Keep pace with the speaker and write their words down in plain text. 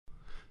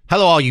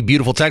Hello, all you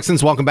beautiful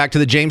Texans. Welcome back to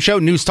the James Show.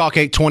 News Talk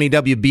 820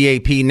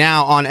 WBAP,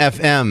 now on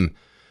FM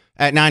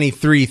at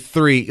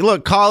 93.3.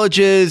 Look,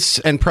 colleges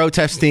and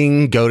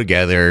protesting go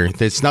together.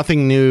 There's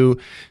nothing new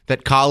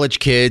that college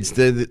kids,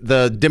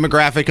 the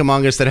demographic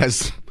among us that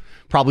has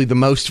probably the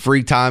most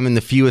free time and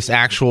the fewest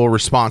actual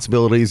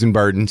responsibilities and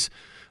burdens,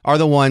 are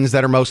the ones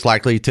that are most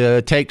likely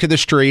to take to the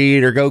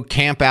street or go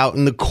camp out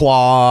in the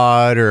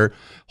quad or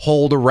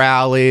hold a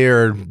rally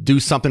or do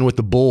something with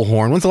the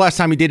bullhorn. When's the last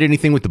time you did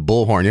anything with the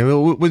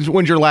bullhorn?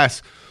 When's your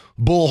last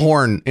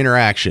bullhorn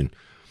interaction?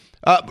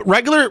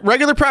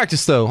 Regular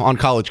practice, though, on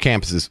college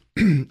campuses.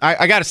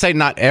 I got to say,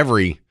 not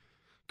every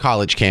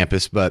college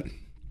campus, but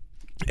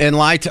in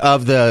light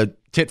of the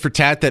tit for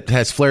tat that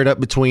has flared up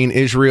between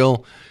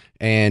Israel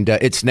and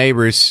its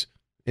neighbors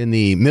in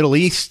the Middle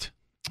East,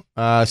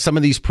 some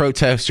of these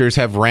protesters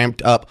have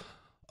ramped up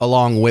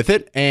along with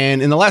it.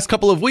 And in the last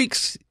couple of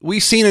weeks,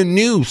 we've seen a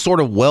new sort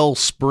of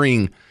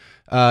wellspring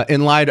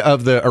in light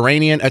of the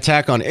Iranian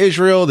attack on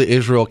Israel, the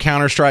Israel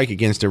counterstrike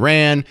against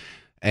Iran,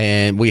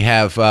 and we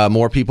have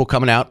more people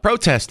coming out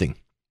protesting.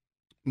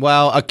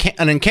 Well,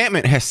 an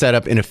encampment has set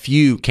up in a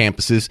few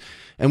campuses,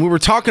 and we were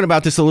talking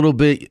about this a little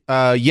bit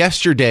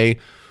yesterday,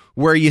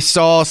 where you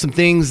saw some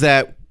things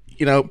that,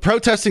 you know,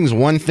 protesting is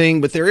one thing,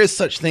 but there is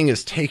such thing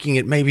as taking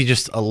it maybe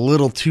just a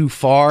little too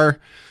far.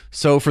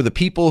 So for the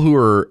people who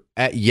are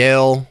at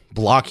Yale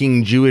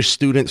blocking Jewish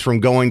students from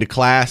going to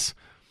class,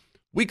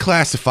 we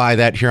classify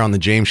that here on the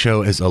James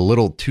Show as a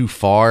little too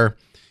far.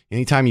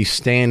 Anytime you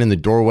stand in the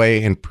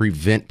doorway and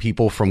prevent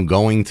people from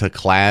going to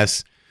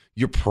class,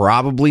 you're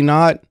probably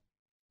not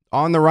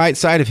on the right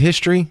side of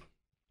history.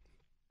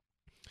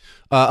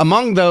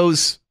 Among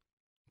those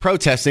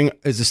protesting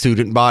is the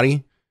student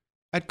body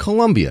at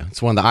Columbia.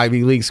 It's one of the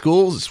Ivy League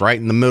schools. It's right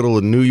in the middle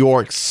of New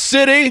York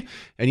City.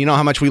 And you know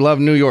how much we love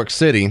New York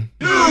City.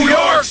 New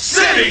York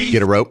City!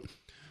 Get a rope.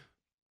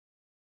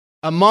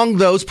 Among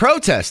those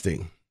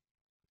protesting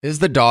is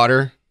the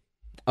daughter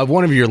of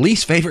one of your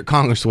least favorite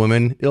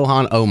congresswomen,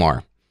 Ilhan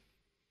Omar.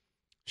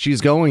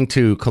 She's going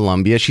to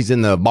Columbia. She's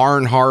in the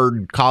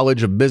Barnard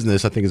College of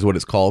Business, I think is what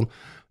it's called.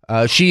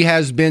 She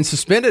has been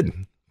suspended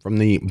from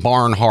the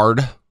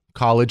Barnard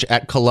College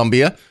at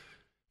Columbia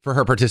for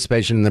her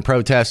participation in the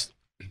protest.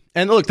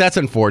 And look, that's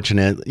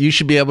unfortunate. You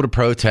should be able to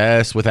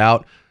protest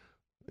without,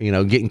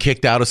 getting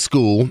kicked out of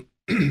school.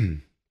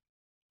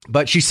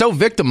 But she's so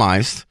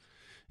victimized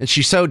and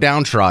she's so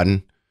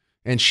downtrodden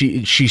and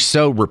she's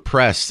so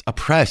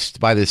oppressed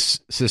by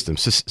this system,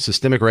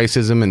 systemic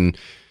racism and,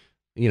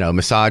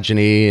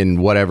 misogyny and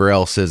whatever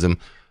else-ism,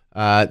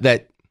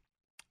 that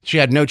she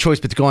had no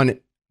choice but to go and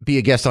be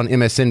a guest on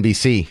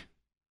MSNBC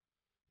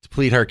to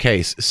plead her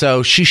case.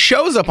 So she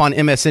shows up on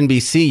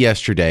MSNBC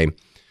yesterday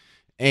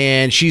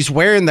and she's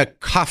wearing the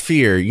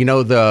kafir,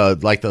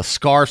 the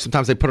scarf.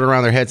 Sometimes they put it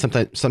around their head.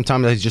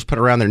 Sometimes they just put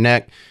it around their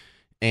neck.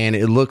 And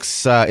it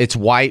looks, it's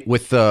white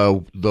with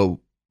the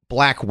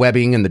black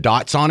webbing and the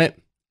dots on it.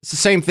 It's the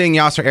same thing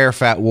Yasser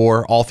Arafat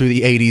wore all through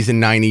the 80s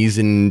and 90s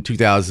and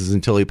 2000s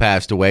until he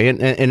passed away.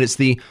 And it's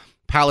the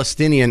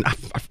Palestinian,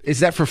 is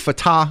that for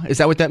Fatah? Is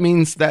that what that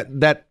means,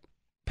 that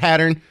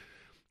pattern?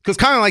 Because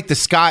kind of like the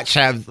Scotch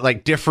have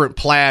like different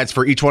plaids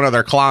for each one of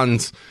their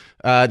clans.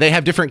 They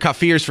have different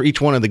kafirs for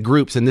each one of the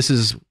groups. And this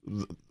is,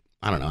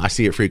 I don't know, I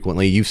see it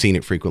frequently. You've seen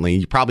it frequently.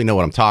 You probably know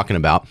what I'm talking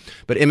about.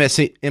 But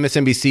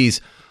MSNBC's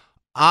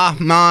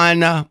Ahman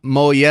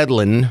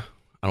Moyedlin,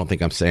 I don't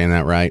think I'm saying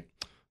that right,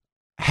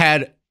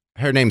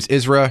 her name's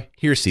Isra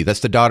Hirsi. That's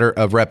the daughter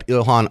of Rep.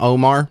 Ilhan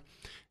Omar.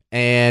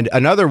 And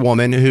another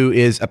woman who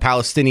is a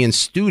Palestinian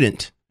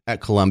student at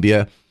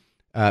Columbia,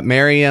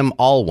 Mariam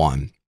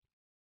Alwan.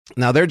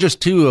 Now, they're just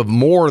two of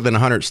more than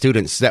 100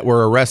 students that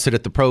were arrested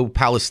at the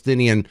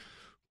pro-Palestinian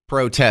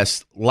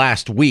protest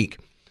last week.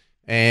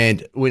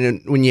 And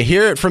when you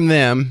hear it from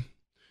them,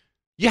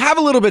 you have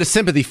a little bit of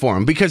sympathy for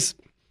them, because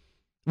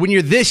when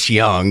you're this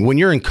young, when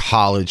you're in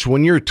college,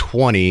 when you're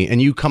 20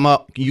 and you come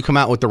out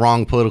with the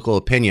wrong political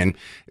opinion,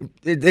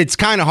 it's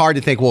kind of hard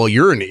to think, well,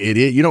 you're an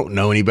idiot. You don't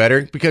know any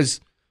better, because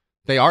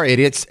they are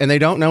idiots and they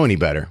don't know any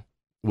better.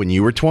 When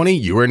you were 20,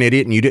 you were an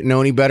idiot and you didn't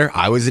know any better.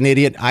 I was an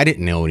idiot. I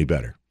didn't know any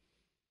better.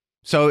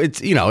 So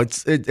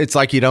it's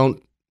like you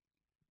don't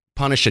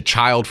punish a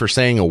child for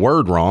saying a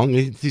word wrong.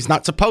 He's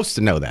not supposed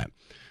to know that.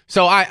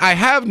 So I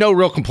have no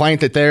real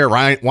complaint that they're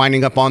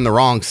winding up on the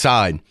wrong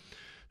side.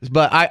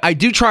 But I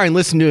do try and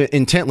listen to it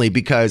intently,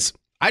 because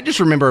I just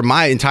remember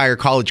my entire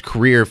college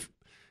career, if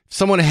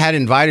someone had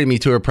invited me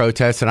to a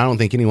protest, and I don't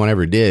think anyone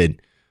ever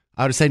did,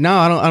 I would say, no,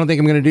 I don't think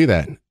I'm going to do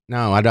that.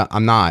 No,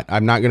 I'm not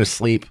going to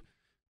sleep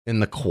in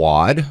the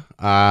quad.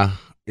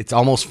 It's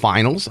almost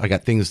finals. I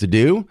got things to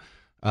do.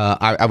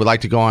 I would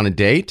like to go on a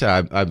date.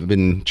 I've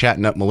been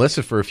chatting up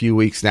Melissa for a few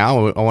weeks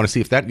now. I want to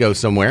see if that goes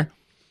somewhere.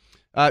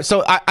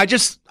 So I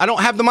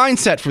don't have the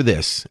mindset for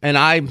this. And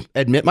I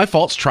admit my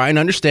faults, try and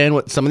understand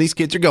what some of these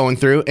kids are going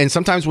through. And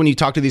sometimes when you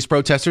talk to these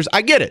protesters,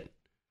 I get it.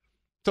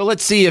 So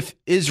let's see if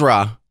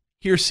Isra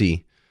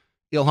Hirsi,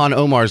 Ilhan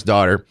Omar's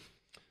daughter,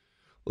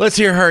 let's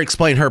hear her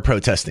explain her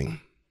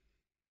protesting.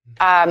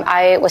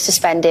 I was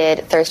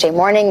suspended Thursday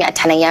morning at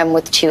 10 a.m.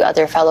 with 2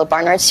 other fellow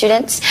Barnard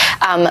students.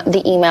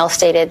 The email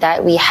stated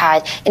that we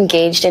had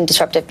engaged in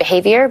disruptive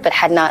behavior, but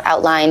had not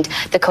outlined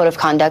the code of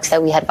conduct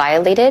that we had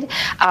violated.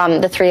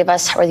 The 3 of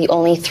us were the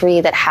only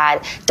 3 that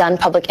had done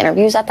public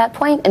interviews at that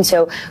point. And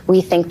so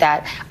we think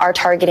that our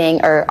targeting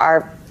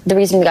the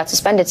reason we got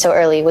suspended so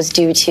early was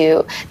due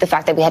to the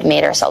fact that we had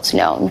made ourselves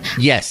known.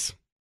 Yes.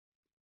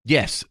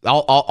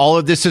 All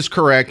of this is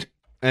correct.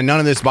 And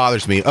none of this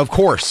bothers me. Of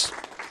course.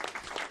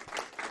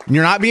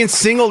 You're not being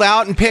singled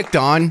out and picked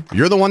on.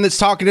 You're the one that's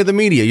talking to the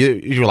media.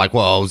 You're like,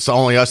 well, it's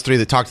only us 3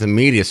 that talk to the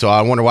media, so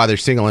I wonder why they're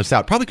singling us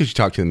out. Probably because you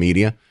talk to the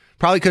media.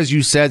 Probably because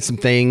you said some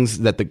things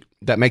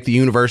that make the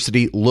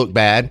university look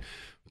bad.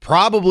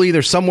 Probably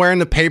there's somewhere in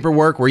the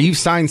paperwork where you've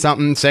signed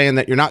something saying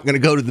that you're not going to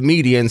go to the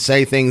media and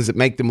say things that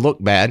make them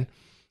look bad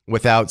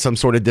without some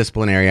sort of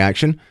disciplinary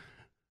action.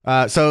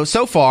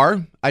 So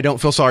far, I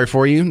don't feel sorry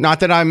for you.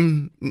 Not that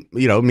I'm,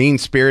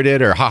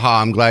 mean-spirited or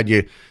haha, I'm glad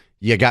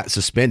you got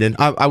suspended.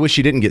 I wish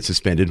you didn't get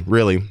suspended,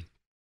 really.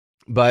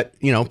 But,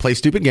 play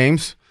stupid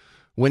games,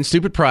 win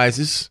stupid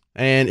prizes.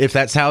 And if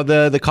that's how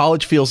the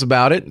college feels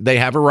about it, they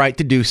have a right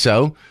to do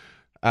so.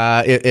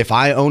 If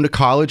I owned a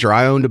college or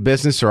I owned a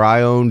business or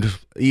I owned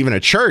even a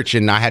church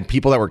and I had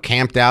people that were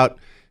camped out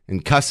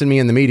and cussing me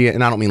in the media,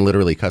 and I don't mean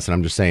literally cussing,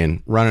 I'm just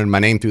saying running my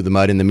name through the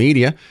mud in the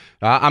media,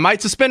 I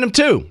might suspend them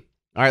too.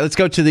 All right, let's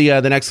go to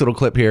the next little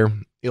clip here.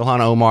 Ilhan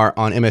Omar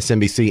on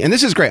MSNBC. And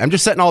this is great. I'm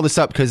just setting all this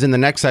up because in the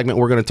next segment,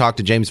 we're going to talk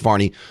to James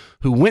Varney,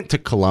 who went to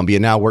Columbia,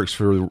 now works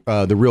for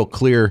the Real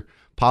Clear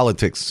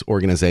Politics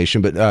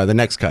organization. But the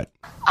next cut.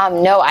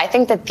 No, I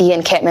think that the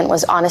encampment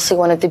was honestly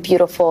one of the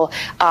beautiful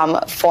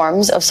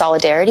forms of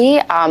solidarity.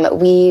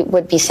 We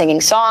would be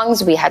singing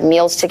songs. We had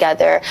meals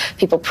together.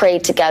 People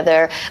prayed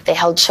together. They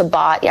held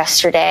Shabbat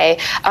yesterday.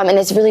 And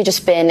it's really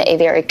just been a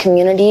very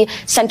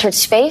community-centered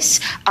space.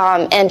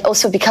 And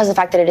also because of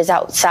the fact that it is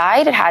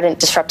outside, it hadn't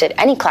disrupted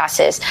any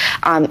classes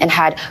and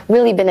had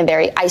really been a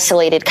very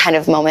isolated kind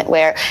of moment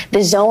where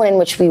the zone in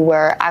which we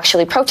were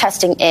actually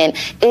protesting in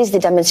is the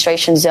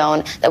demonstration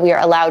zone that we are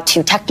allowed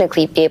to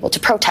technically be able to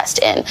protest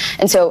in.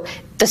 And so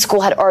the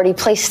school had already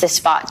placed this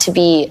spot to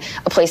be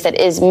a place that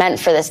is meant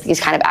for these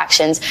kind of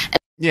actions.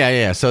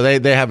 Yeah. So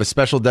they have a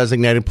special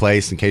designated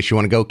place in case you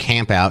want to go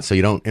camp out so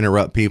you don't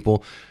interrupt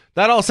people.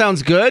 That all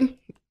sounds good.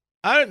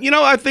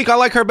 I think I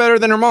like her better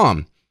than her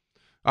mom.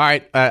 All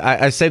right.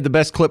 I saved the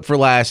best clip for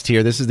last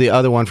here. This is the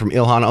other one from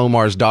Ilhan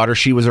Omar's daughter.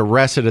 She was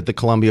arrested at the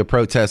Columbia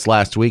protest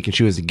last week, and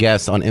she was a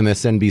guest on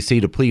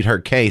MSNBC to plead her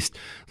case.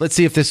 Let's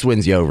see if this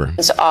wins you over.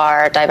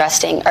 Are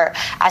divesting or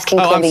asking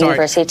Columbia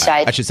University to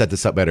I should set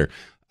this up better.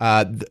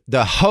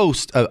 The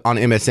host on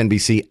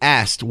MSNBC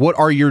asked, what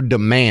are your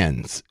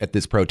demands at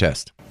this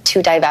protest?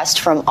 To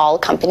divest from all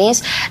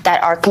companies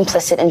that are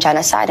complicit in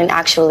genocide and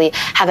actually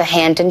have a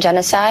hand in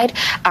genocide,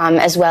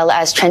 as well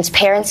as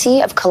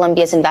transparency of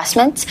Columbia's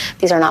investments.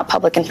 These are not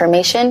public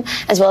information,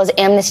 as well as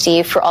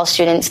amnesty for all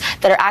students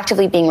that are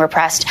actively being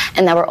repressed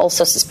and that were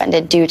also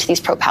suspended due to these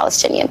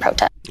pro-Palestinian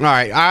protests. All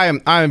right,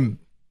 I'm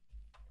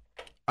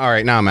all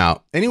right. Now I'm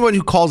out. Anyone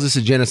who calls this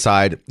a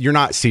genocide, you're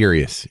not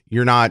serious.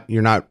 You're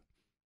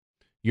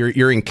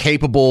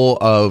incapable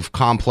of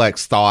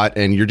complex thought,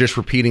 and you're just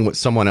repeating what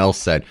someone else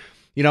said.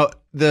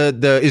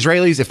 The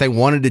Israelis, if they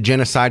wanted to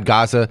genocide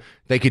Gaza,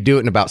 they could do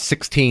it in about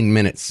 16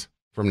 minutes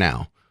from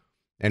now.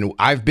 And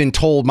I've been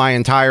told my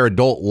entire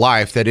adult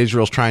life that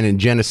Israel's trying to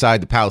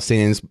genocide the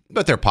Palestinians,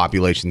 but their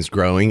population's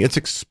growing. It's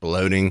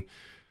exploding.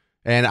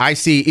 And I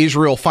see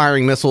Israel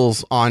firing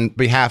missiles on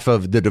behalf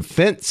of the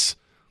defense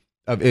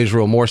of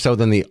Israel more so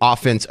than the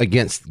offense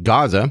against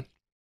Gaza.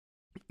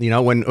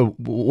 When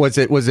was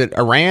it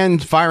Iran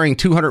firing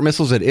 200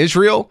 missiles at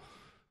Israel,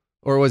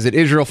 or was it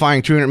Israel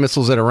firing 200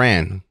 missiles at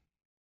Iran?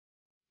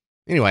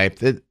 Anyway,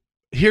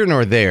 here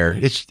nor there.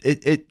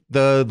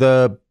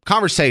 The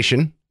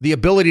conversation, the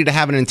ability to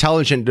have an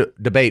intelligent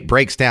debate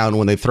breaks down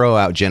when they throw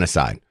out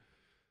genocide.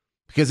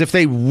 Because if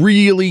they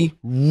really,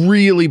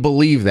 really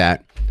believe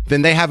that,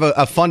 then they have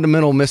a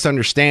fundamental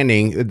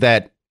misunderstanding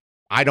that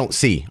I don't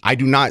see. I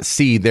do not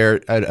see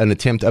an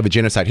attempt of a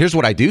genocide. Here's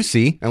what I do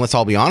see, and let's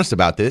all be honest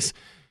about this.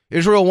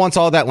 Israel wants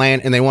all that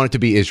land, and they want it to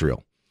be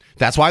Israel.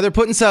 That's why they're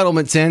putting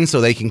settlements in,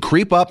 so they can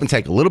creep up and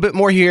take a little bit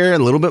more here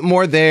and a little bit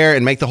more there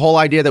and make the whole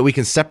idea that we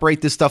can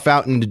separate this stuff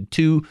out into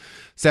 2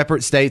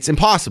 separate states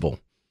impossible.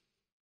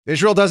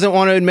 Israel doesn't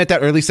want to admit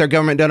that, or at least their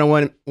government doesn't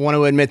want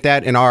to admit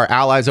that, and our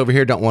allies over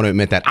here don't want to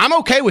admit that. I'm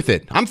okay with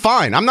it. I'm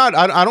fine.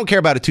 I don't care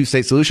about a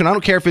 2-state solution. I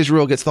don't care if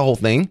Israel gets the whole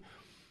thing.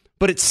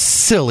 But it's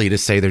silly to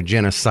say they're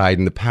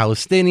genociding the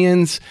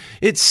Palestinians.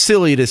 It's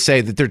silly to say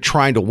that they're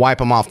trying to wipe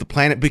them off the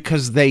planet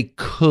because they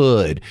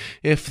could.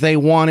 If they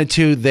wanted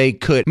to, they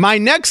could. My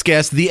next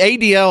guest, the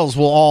ADLs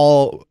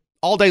will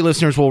all-day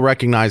listeners will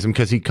recognize him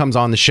because he comes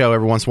on the show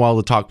every once in a while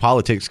to talk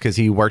politics because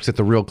he works at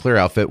the Real Clear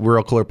outfit.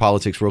 Real Clear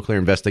Politics, Real Clear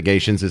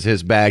Investigations is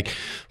his bag.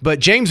 But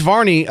James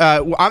Varney,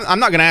 I'm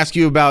not going to ask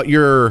you about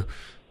your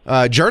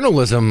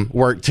journalism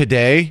work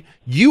today.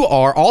 You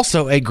are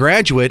also a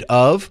graduate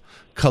of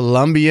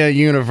Columbia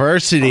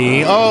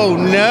University. Oh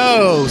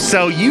no!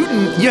 So you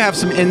have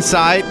some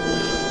insight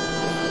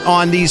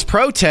on these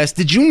protests.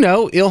 Did you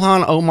know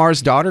Ilhan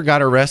Omar's daughter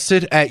got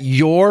arrested at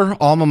your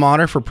alma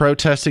mater for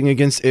protesting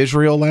against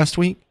Israel last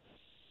week?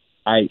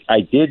 I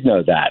did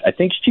know that. I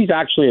think she's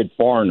actually at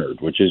Barnard,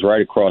 which is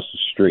right across the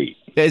street.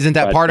 Isn't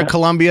that part of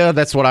Columbia?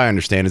 That's what I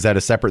understand. Is that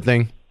a separate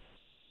thing?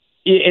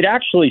 It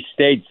actually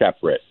stayed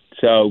separate.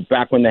 So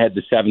back when they had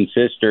the Seven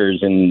Sisters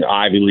and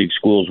Ivy League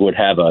schools would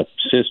have a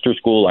sister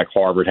school, like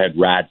Harvard had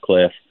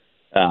Radcliffe,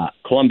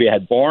 Columbia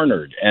had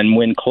Barnard. And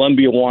when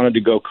Columbia wanted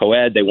to go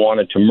co-ed, they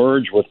wanted to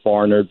merge with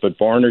Barnard, but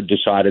Barnard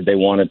decided they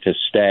wanted to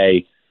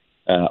stay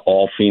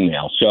all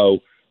female. So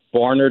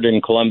Barnard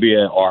and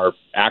Columbia are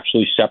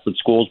actually separate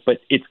schools, but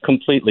it's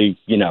completely,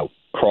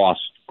 cross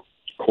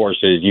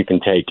courses. You can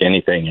take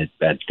anything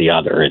at the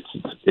other.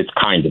 It's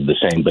kind of the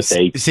same, but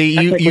they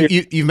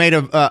you've made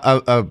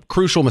a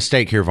crucial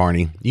mistake here,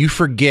 Varney. You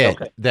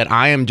forget that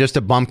I am just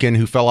a bumpkin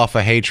who fell off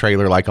a hay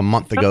trailer like a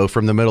month ago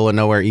from the middle of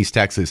nowhere, East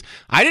Texas.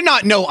 I did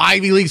not know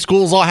Ivy League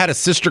schools all had a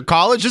sister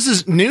college. This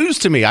is news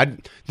to me. I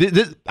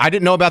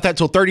didn't know about that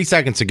till 30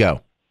 seconds ago.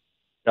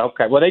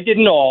 Okay, well, they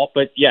didn't all,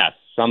 but yes,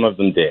 some of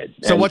them did.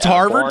 So what's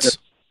Harvard's?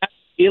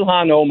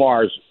 Ilhan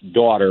Omar's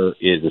daughter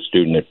is a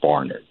student at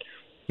Barnard,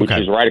 which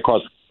is right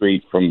across the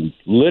street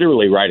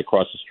literally right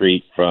across the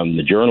street from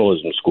the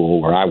journalism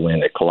school where I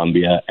went at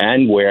Columbia,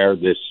 and where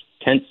this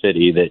tent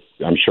city that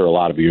I'm sure a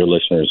lot of your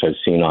listeners have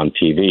seen on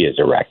TV is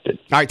erected.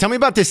 All right, tell me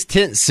about this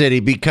tent city,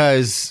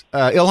 because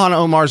Ilhan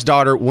Omar's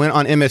daughter went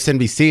on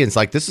MSNBC and it's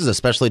like, this is a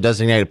specially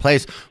designated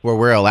place where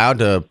we're allowed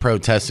to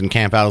protest and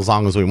camp out as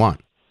long as we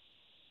want.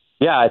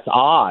 Yeah, it's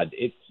odd.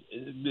 It's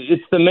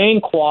the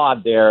main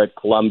quad there at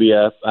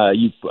Columbia.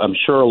 I'm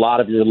sure a lot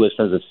of your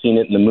listeners have seen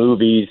it in the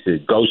movies,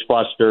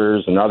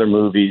 Ghostbusters and other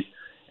movies.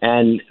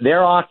 And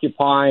they're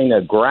occupying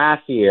a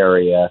grassy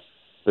area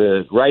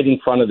right in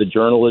front of the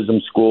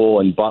journalism school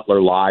and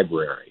Butler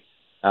Library.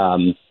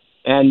 And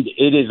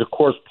it is, of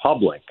course,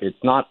 public.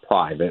 It's not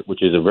private,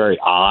 which is a very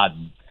odd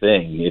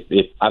thing.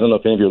 I don't know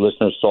if any of your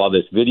listeners saw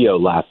this video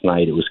last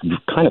night. It was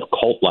kind of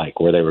cult-like,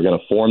 where they were going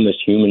to form this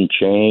human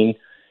chain.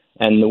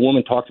 And the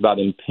woman talked about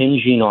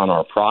impinging on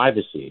our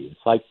privacy.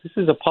 It's like, this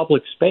is a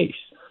public space.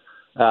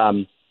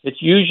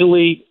 It's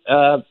usually,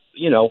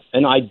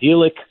 an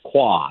idyllic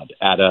quad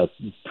at a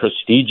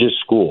prestigious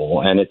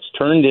school, and it's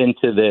turned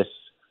into this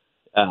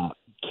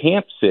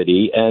camp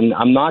city. And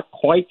I'm not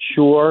quite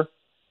sure,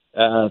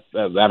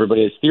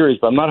 everybody has theories,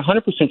 but I'm not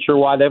 100% sure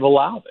why they've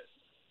allowed it.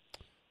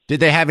 Did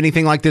they have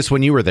anything like this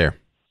when you were there?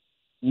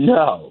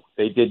 No,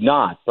 they did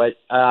not. But,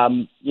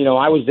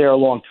 I was there a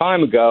long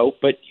time ago.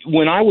 But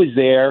when I was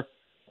there,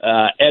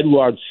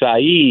 Edward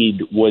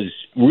Said was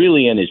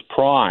really in his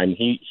prime.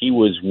 He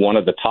was one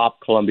of the top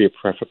Columbia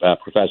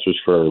professors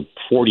for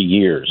 40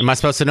 years. Am I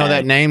supposed to know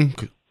that name?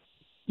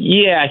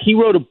 Yeah, he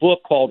wrote a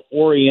book called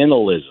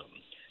Orientalism.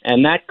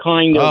 And that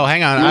kind of... Oh,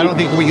 hang on. I don't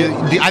think we...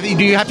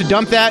 Do you have to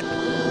dump that?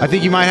 I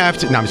think you might have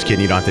to... No, I'm just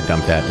kidding. You don't have to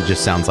dump that. It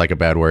just sounds like a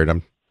bad word.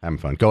 I'm having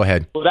fun. Go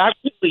ahead. Well, that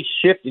really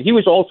shifted. He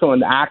was also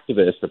an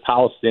activist, a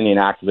Palestinian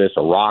activist,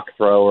 a rock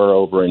thrower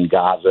over in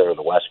Gaza or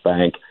the West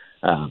Bank,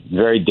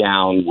 very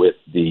down with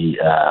the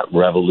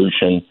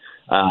revolution.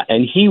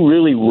 And he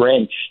really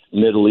wrenched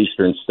Middle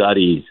Eastern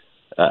studies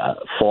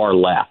far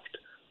left.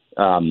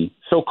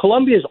 So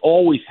Columbia's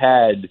always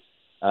had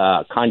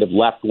kind of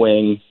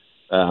left-wing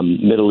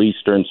Middle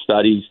Eastern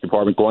studies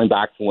department going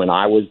back to when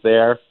I was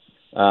there.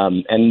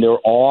 And there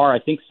are, I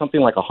think,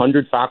 something like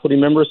 100 faculty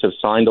members have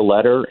signed a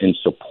letter in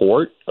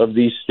support of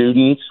these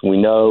students.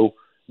 We know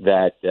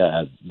that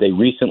they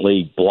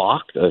recently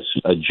blocked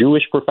a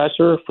Jewish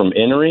professor from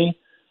entering.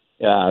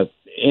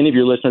 Any of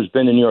your listeners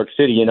been to New York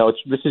City,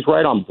 this is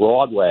right on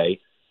Broadway,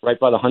 right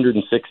by the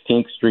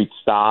 116th Street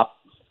stop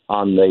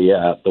on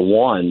the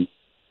one.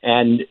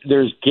 And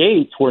there's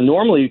gates where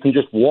normally you can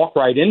just walk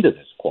right into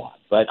this quad.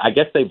 But I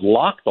guess they've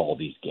locked all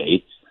these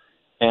gates.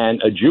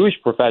 And a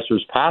Jewish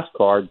professor's pass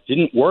card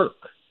didn't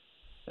work.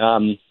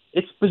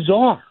 It's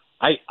bizarre.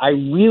 I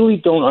really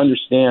don't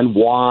understand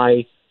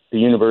why the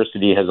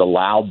university has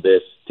allowed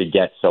this to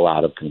get so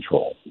out of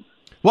control.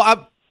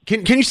 Well,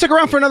 can you stick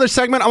around for another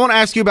segment? I want to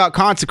ask you about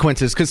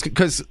consequences,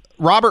 because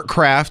Robert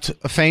Kraft,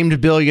 a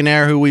famed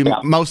billionaire who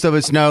most of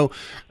us know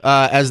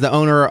as the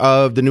owner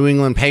of the New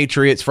England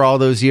Patriots for all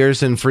those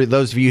years, and for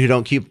those of you who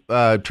don't keep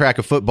track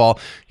of football,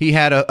 he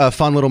had a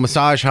fun little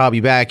massage hobby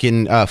back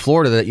in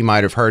Florida that you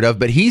might have heard of.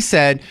 But he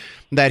said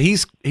that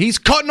he's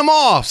cutting them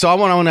off. So I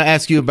want to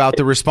ask you about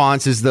the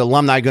response. Is the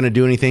alumni going to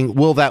do anything?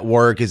 Will that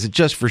work? Is it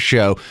just for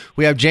show?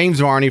 We have James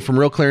Varney from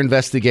Real Clear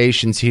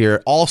Investigations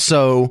here,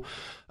 also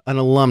an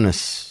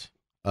alumnus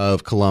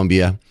of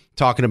Columbia,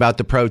 talking about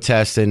the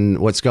protests and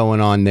what's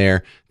going on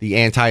there, the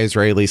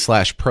anti-Israeli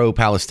 /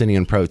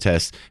 pro-Palestinian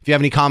protests. If you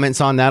have any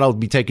comments on that, I'll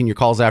be taking your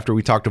calls after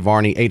we talk to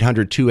Varney.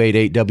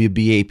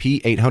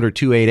 800-288-WBAP,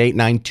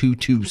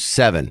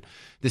 800-288-9227.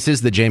 This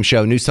is The James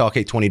Show, News Talk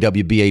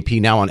 820 WBAP,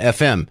 now on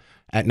FM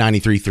at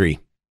 93.3.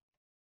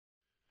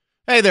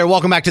 Hey there,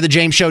 welcome back to The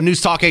James Show,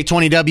 News Talk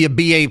 820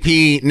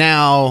 WBAP,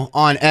 now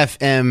on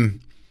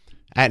FM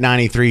at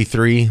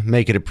 93.3.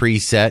 Make it a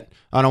preset.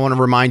 I want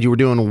to remind you we're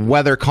doing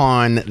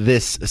WeatherCon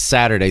this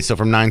Saturday. So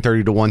from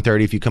 9:30 to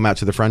 1:30, if you come out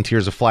to the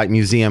Frontiers of Flight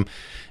Museum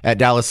at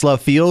Dallas Love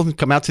Field,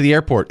 come out to the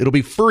airport. It'll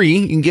be free.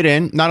 You can get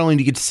in. Not only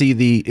do you get to see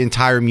the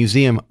entire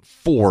museum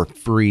for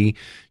free,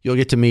 you'll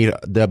get to meet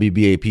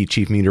WBAP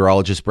Chief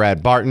Meteorologist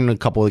Brad Barton, a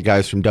couple of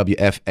guys from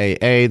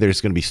WFAA. There's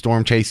going to be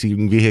storm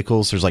chasing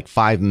vehicles. There's like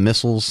 5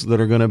 missiles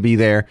that are going to be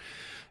there.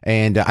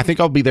 And I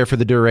think I'll be there for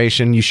the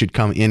duration. You should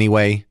come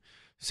anyway.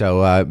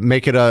 So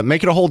make it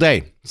a whole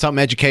day,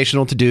 something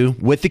educational to do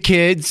with the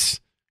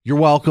kids. You're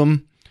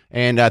welcome.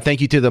 And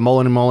thank you to the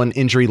Mullen & Mullen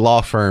Injury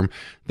Law Firm.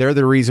 They're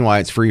the reason why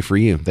it's free for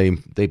you.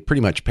 They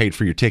pretty much paid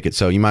for your ticket,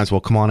 so you might as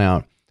well come on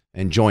out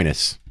and join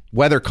us.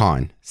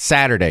 WeatherCon,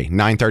 Saturday,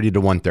 9:30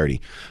 to 1:30.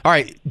 All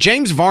right,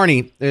 James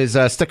Varney is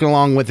sticking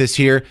along with us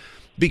here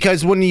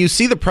because when you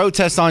see the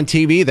protests on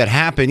TV that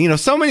happen,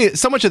 so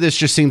much of this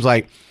just seems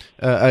like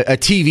a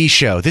TV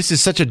show. This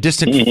is such a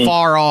distant,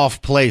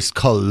 far-off place,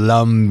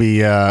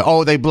 Colombia.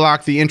 Oh, they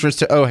blocked the entrance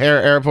to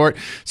O'Hare Airport.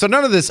 So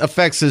none of this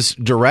affects us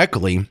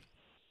directly,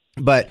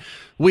 but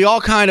we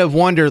all kind of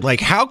wonder,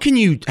 like, how can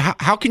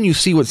you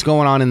see what's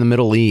going on in the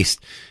Middle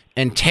East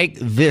and take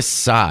this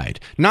side?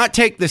 Not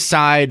take the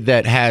side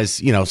that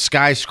has,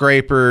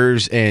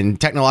 skyscrapers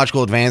and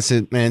technological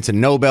advancements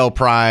and Nobel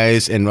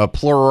Prize and a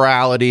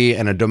plurality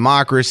and a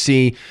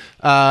democracy,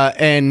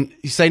 and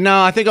you say,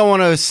 no, I think I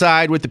want to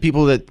side with the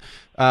people that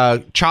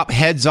chop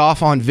heads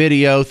off on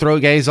video, throw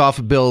gays off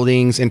of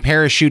buildings, and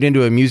parachute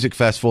into a music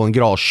festival and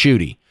get all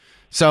shooty.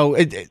 So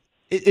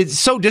it's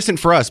so distant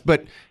for us,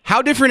 but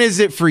how different is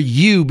it for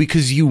you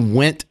because you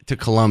went to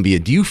Colombia?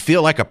 Do you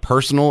feel like a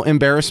personal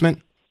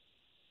embarrassment?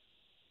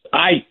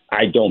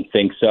 I don't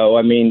think so.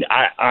 I mean,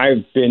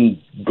 I've been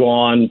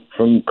gone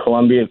from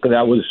Colombia because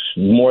that was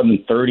more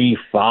than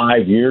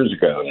 35 years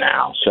ago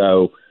now.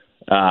 So,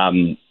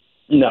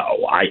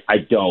 no, I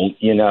don't.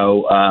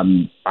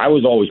 I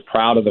was always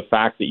proud of the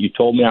fact that you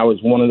told me I was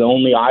one of the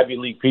only Ivy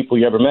League people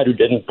you ever met who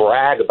didn't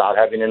brag about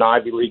having an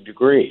Ivy League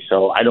degree.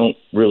 So I don't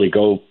really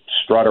go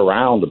strut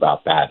around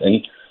about that.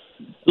 And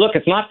look,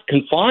 it's not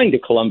confined to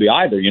Colombia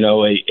either.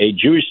 A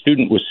Jewish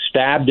student was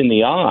stabbed in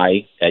the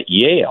eye at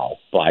Yale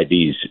by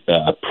these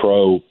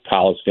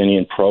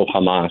pro-Palestinian,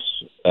 pro-Hamas.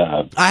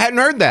 I hadn't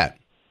heard that.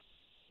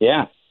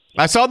 Yeah.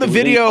 I saw the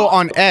video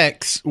on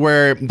X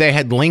where they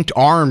had linked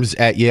arms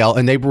at Yale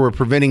and they were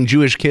preventing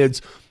Jewish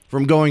kids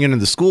from going into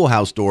the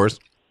schoolhouse doors,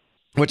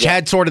 which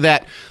had sort of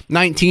that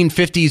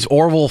 1950s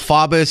Orville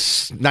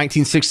Faubus,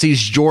 1960s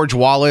George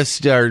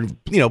Wallace, or,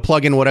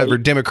 plug in whatever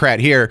Democrat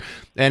here.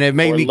 And it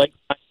made me... late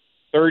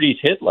 30s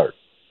Hitler.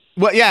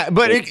 Well, yeah,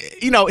 but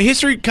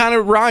history kind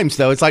of rhymes,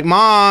 though. It's like,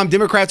 Mom,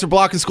 Democrats are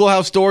blocking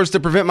schoolhouse doors to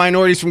prevent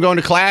minorities from going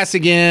to class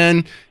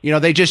again.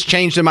 They just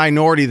changed the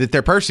minority that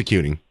they're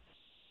persecuting.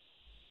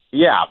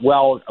 Yeah,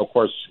 well, of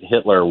course,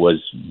 Hitler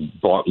was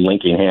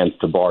linking hands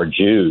to bar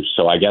Jews,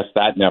 so I guess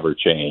that never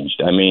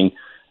changed. I mean,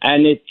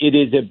 and it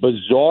is a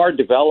bizarre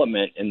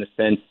development in the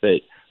sense that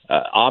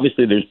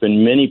obviously there's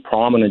been many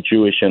prominent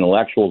Jewish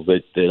intellectuals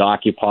that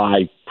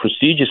occupy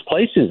prestigious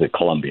places at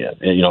Columbia,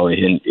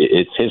 in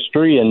its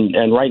history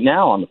and right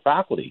now on the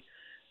faculty.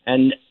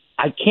 And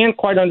I can't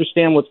quite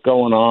understand what's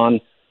going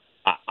on.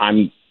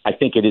 I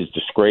think it is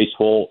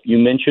disgraceful. You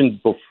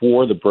mentioned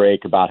before the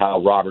break about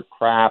how Robert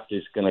Kraft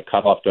is going to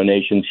cut off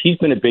donations. He's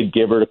been a big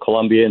giver to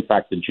Columbia. In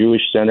fact, the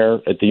Jewish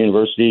Center at the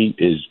university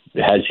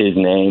has his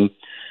name.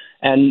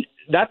 And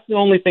that's the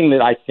only thing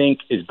that I think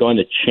is going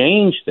to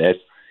change this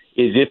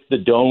is if the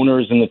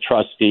donors and the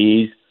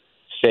trustees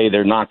say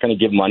they're not going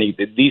to give money.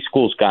 These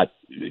schools got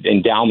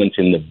endowments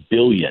in the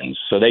billions,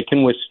 so they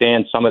can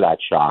withstand some of that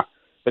shock.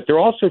 But they're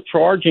also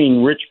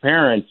charging rich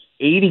parents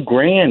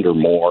 $80,000 or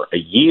more a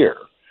year.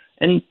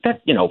 And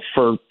that,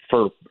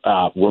 for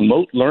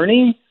remote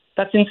learning,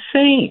 that's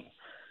insane.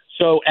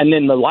 So, and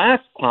then the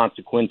last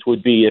consequence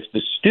would be if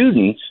the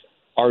students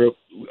are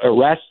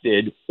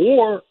arrested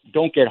or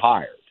don't get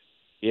hired.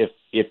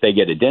 If they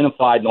get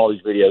identified in all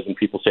these videos and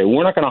people say,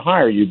 we're not going to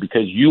hire you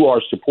because you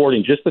are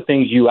supporting just the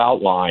things you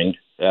outlined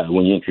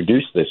when you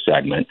introduced this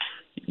segment,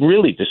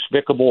 really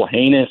despicable,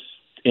 heinous,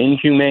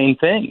 inhumane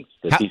things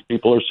that these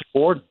people are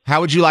supporting.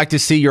 How would you like to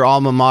see your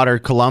alma mater,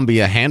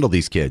 Columbia, handle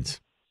these kids?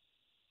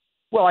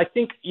 Well, I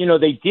think,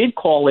 they did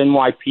call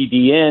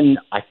NYPD in,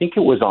 I think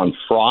it was on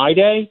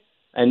Friday.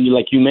 And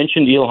like you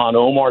mentioned, Ilhan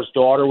Omar's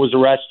daughter was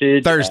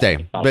arrested.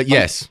 Thursday, but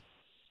yes.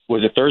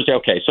 Was it Thursday?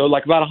 Okay, so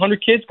like about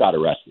 100 kids got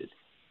arrested.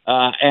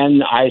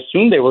 And I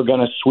assumed they were going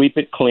to sweep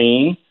it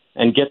clean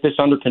and get this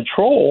under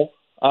control.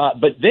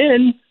 But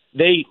then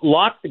they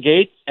locked the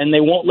gates and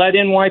they won't let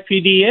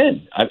NYPD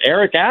in.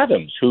 Eric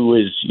Adams, who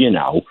is,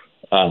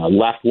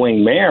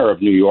 left-wing mayor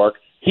of New York,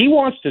 he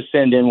wants to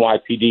send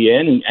NYPD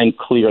in and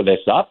clean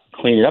it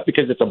up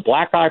because it's a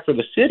black eye for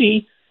the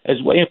city. As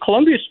well,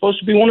 Columbia is supposed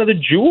to be one of the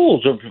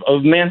jewels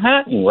of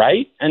Manhattan,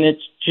 right? And it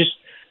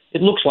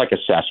looks like a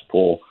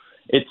cesspool.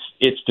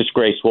 It's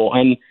disgraceful.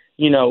 And,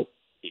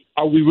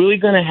 are we really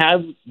going to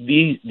have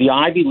the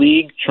Ivy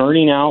League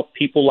churning out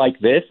people like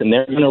this and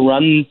they're going to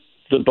run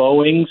the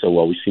Boeing, so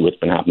well, we see what's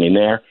been happening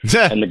there,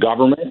 and the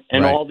government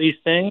and Right. all these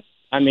things.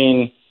 I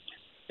mean,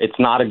 it's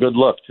not a good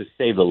look, to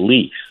say the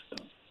least.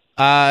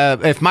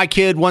 If my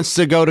kid wants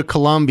to go to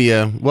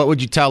Columbia, what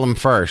would you tell him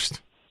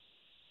first?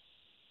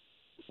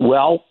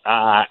 Well,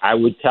 I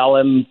would tell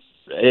him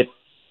it's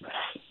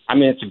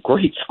a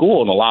great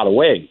school in a lot of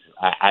ways.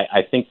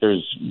 I think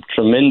there's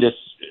tremendous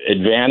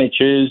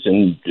advantages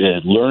and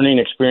learning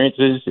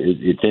experiences.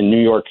 It's in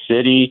New York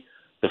City.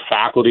 The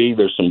faculty,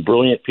 there's some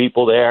brilliant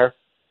people there.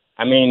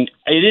 I mean,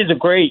 it is a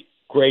great,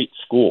 great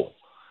school.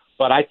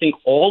 But I think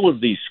all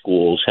of these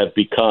schools have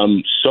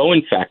become so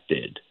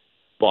infected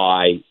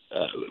by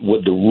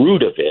what the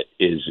root of it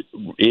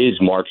is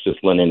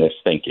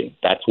Marxist-Leninist thinking.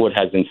 That's what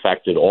has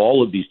infected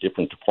all of these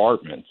different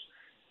departments.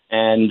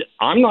 And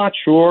I'm not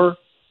sure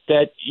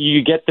that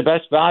you get the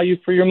best value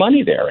for your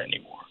money there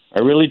anymore. I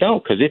really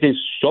don't, because it is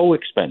so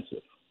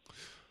expensive.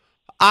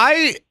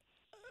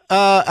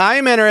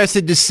 I'm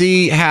interested to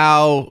see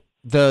how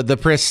the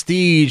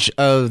prestige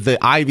of the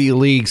Ivy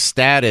League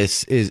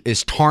status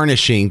is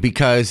tarnishing,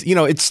 because, you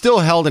know, it's still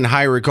held in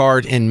high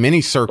regard in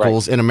many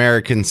circles in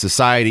American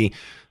society.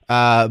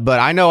 But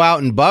I know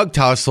out in Bug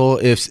Tussle,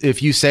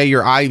 if you say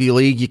you're Ivy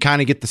League, you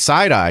kind of get the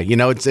side eye. You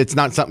know, it's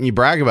not something you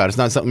brag about. It's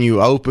not something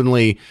you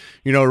openly,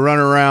 you know, run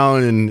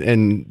around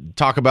and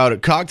talk about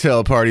at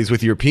cocktail parties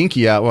with your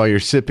pinky out while you're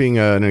sipping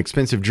an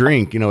expensive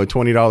drink, you know, a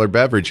 $20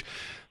 beverage.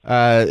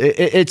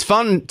 It's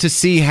fun to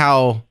see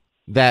how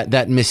that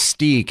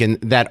mystique and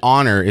that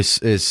honor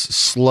is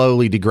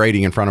slowly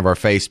degrading in front of our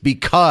face,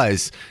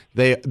 because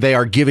they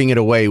are giving it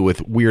away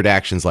with weird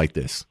actions like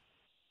this.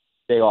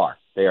 They are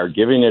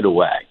giving it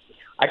away.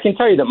 I can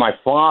tell you that my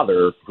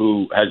father,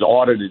 who has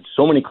audited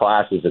so many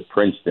classes at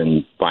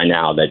Princeton by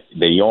now that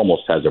he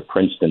almost has a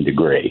Princeton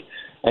degree,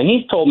 and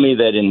he's told me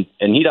that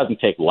and he doesn't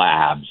take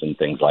labs and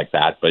things like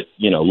that, but,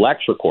 you know,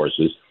 lecture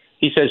courses,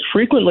 he says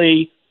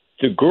frequently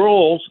the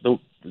girls,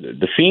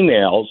 the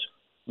females,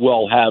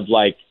 will have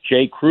like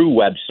J. Crew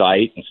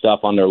website and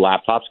stuff on their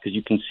laptops because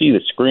you can see the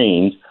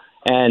screens,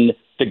 and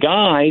the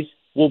guys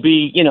will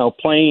be, you know,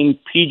 playing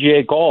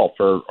PGA golf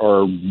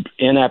or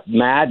in-app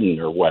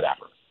Madden or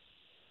whatever.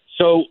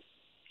 So,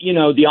 you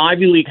know, the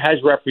Ivy League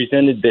has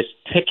represented this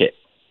ticket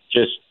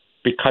just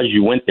because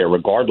you went there,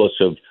 regardless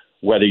of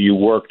whether you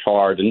worked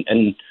hard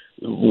and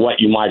what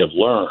you might have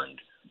learned.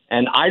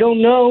 And I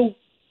don't know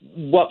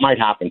what might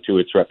happen to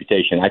its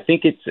reputation. I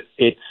think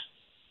it's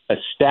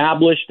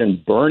established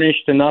and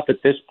burnished enough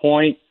at this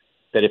point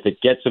that if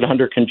it gets it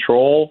under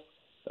control,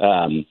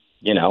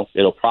 you know,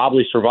 it'll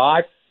probably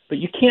survive. But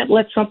you can't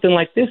let something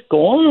like this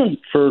go on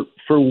for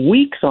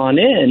weeks on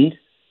end,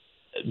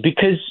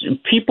 because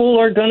people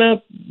are going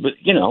to,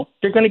 you know,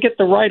 they're going to get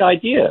the right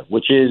idea,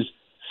 which is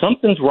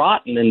something's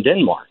rotten in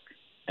Denmark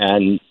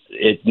and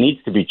it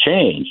needs to be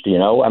changed. You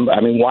know,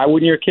 I mean, why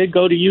wouldn't your kid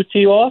go to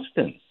UT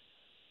Austin?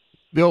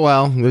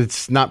 Well,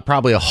 it's not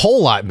probably a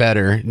whole lot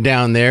better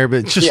down there,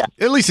 but it's just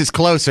at least it's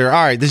closer.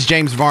 All right, this is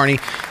James Varney.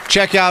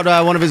 Check out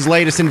one of his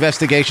latest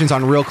investigations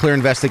on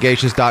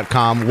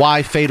realclearinvestigations.com.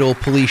 Why fatal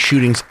police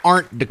shootings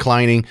aren't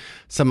declining.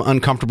 Some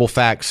uncomfortable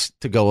facts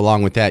to go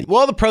along with that.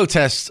 Well, the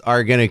protests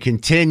are going to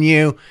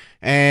continue.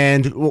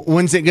 And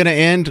when's it going to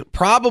end?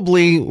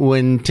 Probably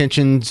when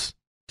tensions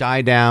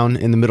die down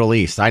in the Middle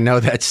East. I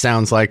know that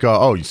sounds like,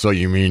 oh, so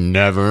you mean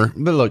never?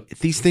 But look, if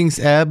these things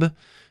ebb,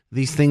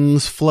 these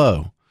things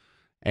flow.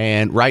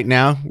 And right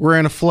now, we're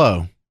in a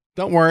flow.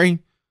 Don't worry,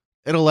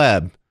 it'll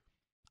ebb.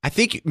 I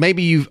think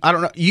maybe I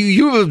don't know,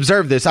 you've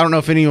observed this. I don't know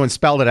if anyone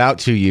spelled it out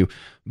to you,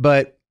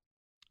 but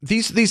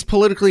these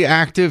politically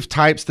active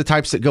types, the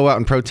types that go out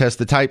and protest,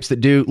 the types that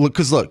do,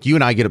 because look, you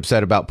and I get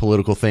upset about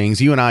political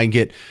things. You and I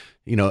get,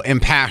 you know,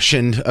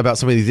 impassioned about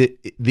some of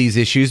these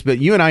issues, but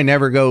you and I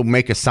never go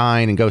make a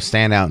sign and go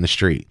stand out in the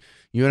street.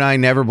 You and I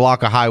never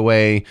block a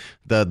highway.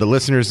 The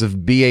listeners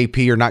of BAP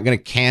are not going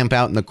to camp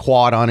out in the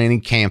quad on any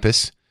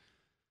campus.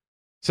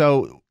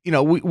 So, you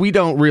know, we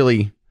don't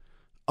really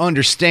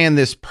understand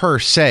this per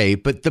se,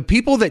 but the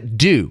people that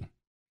do,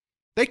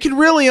 they can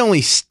really only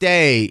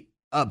stay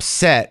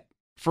upset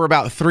for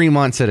about 3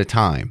 months at a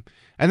time.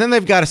 And then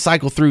they've got to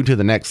cycle through to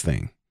the next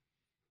thing.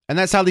 And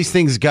that's how these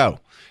things go.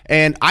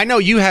 And I know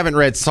you haven't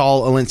read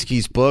Saul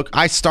Alinsky's book.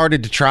 I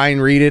started to try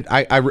and read it.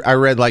 I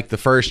read like the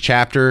first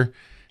chapter,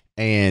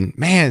 and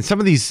man, some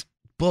of these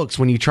books,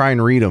 when you try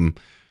and read them,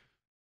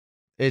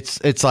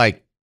 it's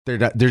like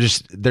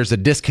there's a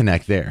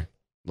disconnect there.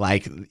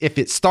 Like if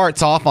it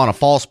starts off on a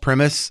false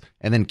premise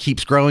and then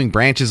keeps growing,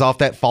 branches off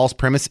that false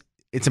premise,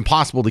 it's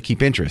impossible to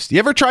keep interest. You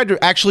ever tried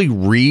to actually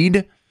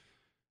read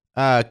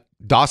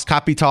Das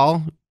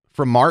Kapital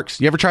from Marx?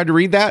 You ever tried to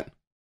read that?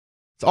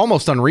 It's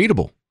almost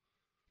unreadable.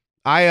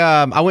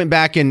 I went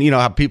back, and you know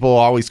how people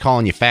are always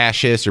calling you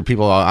fascist, or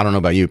people, I don't know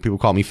about you, people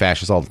call me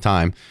fascist all the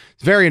time.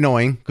 It's very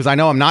annoying because I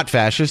know I'm not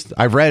fascist.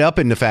 I've read up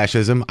into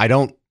fascism. I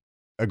don't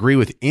agree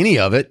with any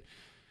of it.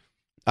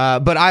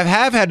 But I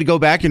have had to go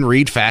back and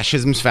read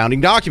fascism's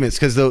founding documents,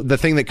 because the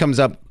thing that comes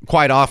up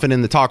quite often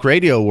in the talk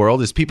radio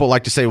world is people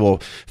like to say, well,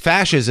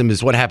 fascism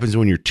is what happens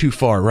when you're too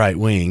far right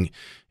wing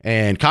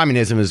And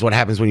communism is what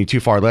happens when you're too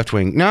far left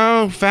wing.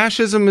 No,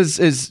 fascism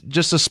is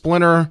just a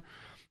splinter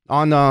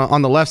on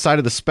the left side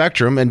of the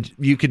spectrum, and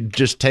you could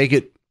just take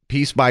it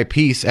piece by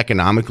piece,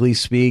 economically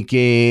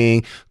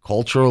speaking,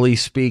 culturally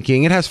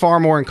speaking. It has far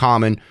more in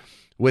common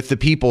with the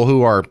people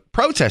who are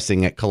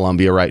protesting at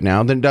Columbia right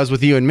now than it does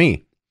with you and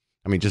me.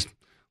 I mean, just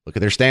look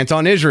at their stance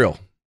on Israel.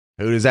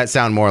 Who does that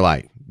sound more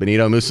like?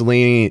 Benito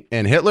Mussolini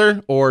and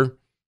Hitler, or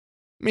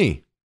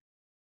me?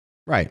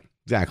 Right,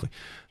 exactly.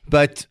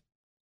 But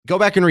go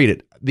back and read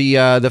it.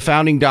 The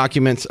founding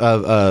documents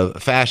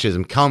of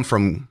fascism come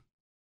from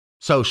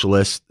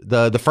socialists.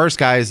 The first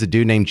guy is a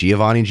dude named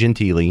Giovanni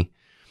Gentili.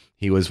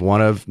 He was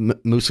one of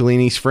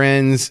Mussolini's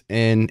friends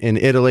in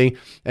Italy.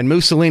 And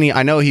Mussolini,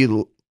 I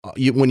know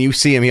when you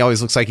see him, he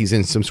always looks like he's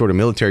in some sort of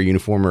military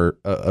uniform or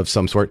of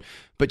some sort.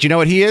 But you know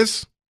what he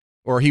is?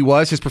 Or he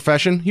was, his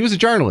profession? He was a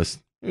journalist.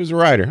 He was a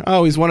writer.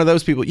 Oh, he's one of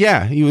those people.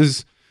 Yeah, he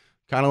was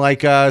kind of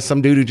like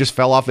some dude who just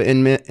fell off of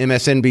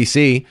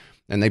MSNBC,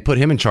 and they put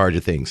him in charge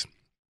of things.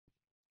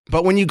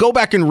 But when you go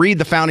back and read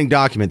the founding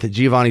document that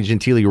Giovanni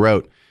Gentili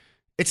wrote,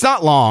 it's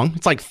not long.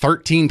 It's like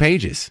 13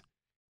 pages.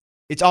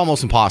 It's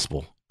almost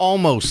impossible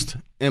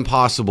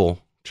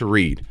to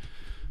read.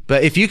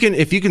 But if you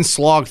can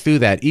slog through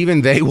that,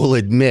 even they will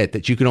admit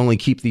that you can only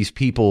keep these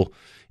people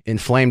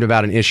inflamed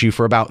about an issue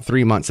for about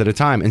 3 months at a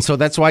time. And so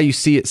that's why you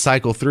see it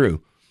cycle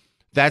through.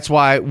 That's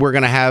why we're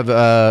going to have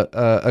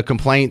a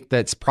complaint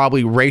that's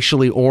probably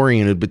racially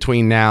oriented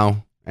between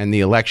now and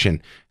the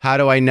election. How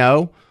do I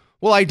know?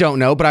 Well, I don't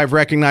know, but I've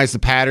recognized the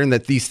pattern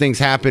that these things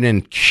happen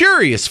in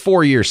curious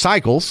 4-year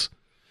cycles.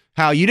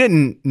 How you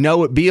didn't know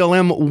what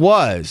BLM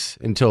was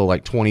until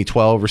like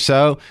 2012 or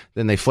so.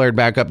 Then they flared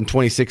back up in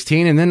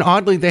 2016. And then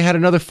oddly, they had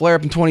another flare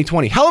up in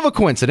 2020. Hell of a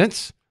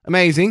coincidence.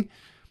 Amazing.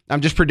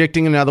 I'm just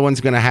predicting another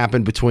one's going to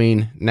happen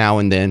between now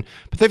and then.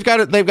 But they've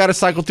got to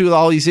cycle through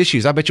all these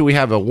issues. I bet you we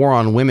have a war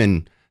on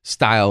women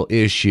style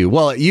issue.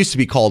 Well, it used to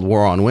be called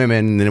war on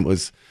women, and then it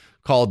was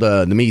called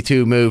the Me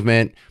Too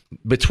movement.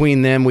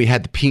 Between them, we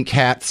had the pink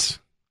hats.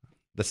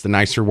 That's the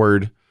nicer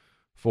word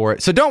for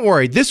it. So don't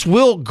worry. This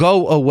will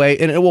go away,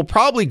 and it will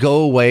probably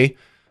go away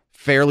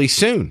fairly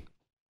soon.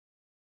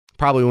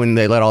 Probably when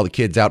they let all the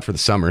kids out for the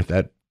summer.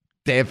 That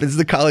dampens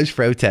the college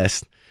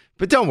protest.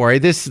 But don't worry,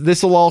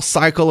 this will all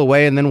cycle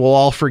away, and then we'll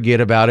all forget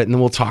about it, and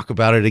then we'll talk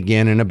about it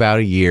again in about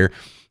a year.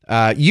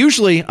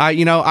 Usually,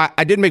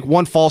 I did make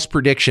one false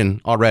prediction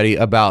already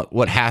about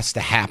what has to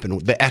happen,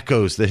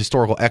 the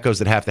historical echoes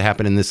that have to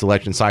happen in this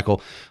election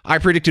cycle. I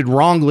predicted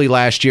wrongly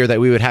last year that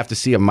we would have to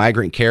see a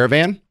migrant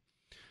caravan.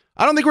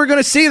 I don't think we're going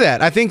to see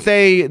that. I think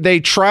they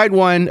tried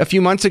one a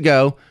few months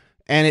ago,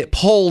 and it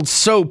polled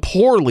so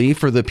poorly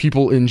for the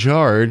people in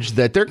charge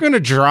that they're going to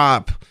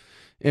drop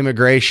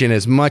immigration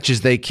as much as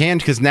they can,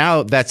 because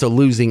now that's a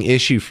losing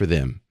issue for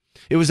them.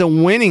 It was a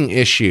winning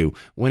issue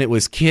when it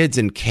was kids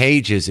in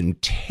cages and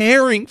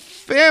tearing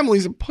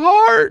families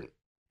apart.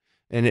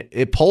 And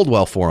it polled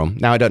well for them.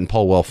 Now it doesn't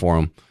poll well for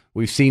them.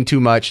 We've seen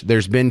too much.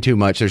 There's been too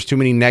much. There's too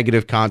many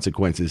negative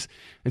consequences.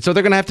 And so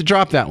they're going to have to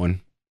drop that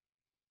one.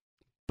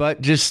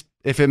 But just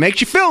if it makes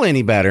you feel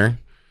any better,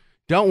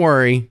 don't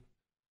worry.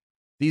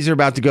 These are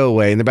about to go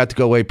away, and they're about to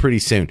go away pretty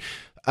soon.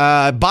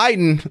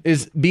 Biden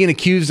is being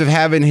accused of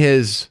having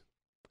his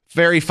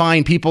very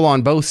fine people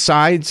on both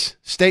sides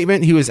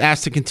statement. He was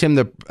asked to condemn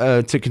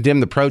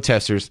the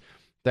protesters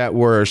that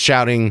were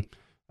shouting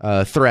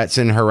threats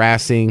and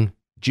harassing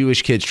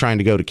Jewish kids trying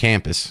to go to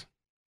campus.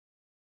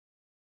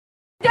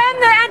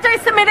 Condemn the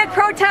anti-Semitic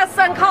protests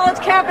on college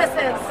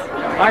campuses.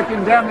 I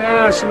condemn the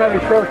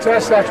anti-Semitic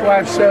protests. That's why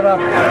I've set up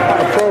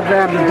a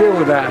program to deal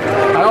with that.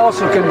 I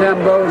also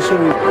condemn those who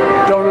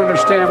don't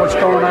understand what's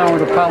going on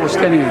with the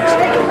Palestinians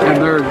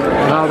and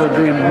how they're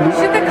being.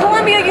 Should the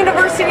Columbia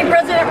University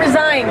president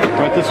resign?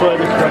 Right this way,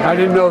 Mr. President. I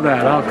didn't know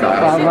that. I'll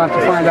have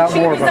to find out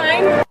more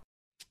about it.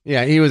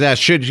 Yeah, he was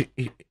asked, should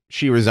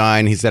she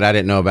resign? He said, I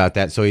didn't know about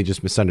that, so he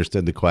just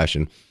misunderstood the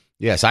question.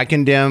 Yes, I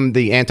condemn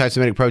the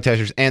anti-Semitic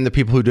protesters and the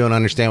people who don't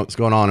understand what's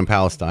going on in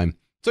Palestine.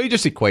 So he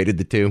just equated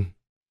the two.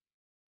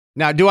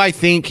 Now, do I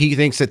think he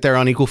thinks that they're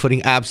on equal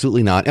footing?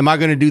 Absolutely not. Am I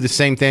going to do the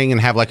same thing and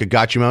have like a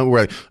gotcha moment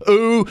where,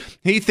 oh,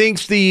 he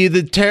thinks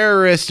the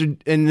terrorists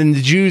and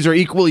the Jews are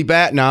equally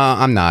bad? No,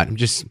 I'm not. I'm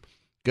just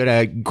going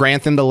to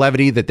grant them the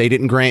levity that they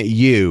didn't grant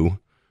you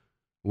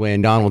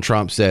when Donald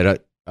Trump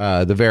said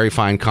the very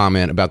fine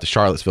comment about the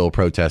Charlottesville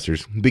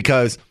protesters.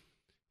 Because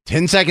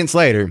 10 seconds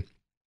later,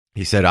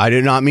 he said, I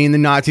did not mean the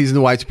Nazis and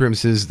the white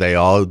supremacists. They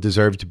all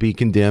deserve to be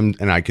condemned,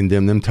 and I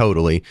condemn them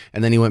totally.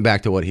 And then he went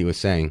back to what he was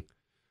saying.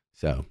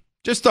 So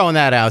just throwing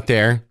that out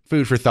there.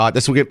 Food for thought.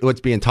 That's what's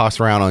being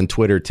tossed around on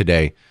Twitter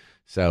today.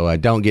 So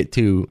don't get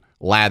too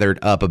lathered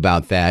up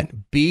about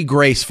that. Be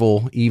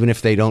graceful, even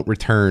if they don't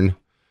return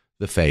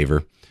the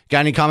favor. Got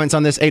any comments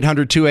on this?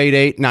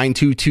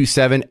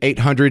 800-288-9227,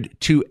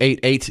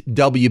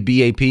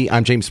 800-288-WBAP.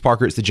 I'm James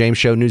Parker. It's The James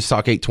Show, News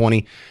Talk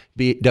 820,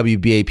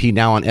 WBAP,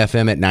 now on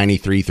FM at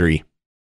 93.3.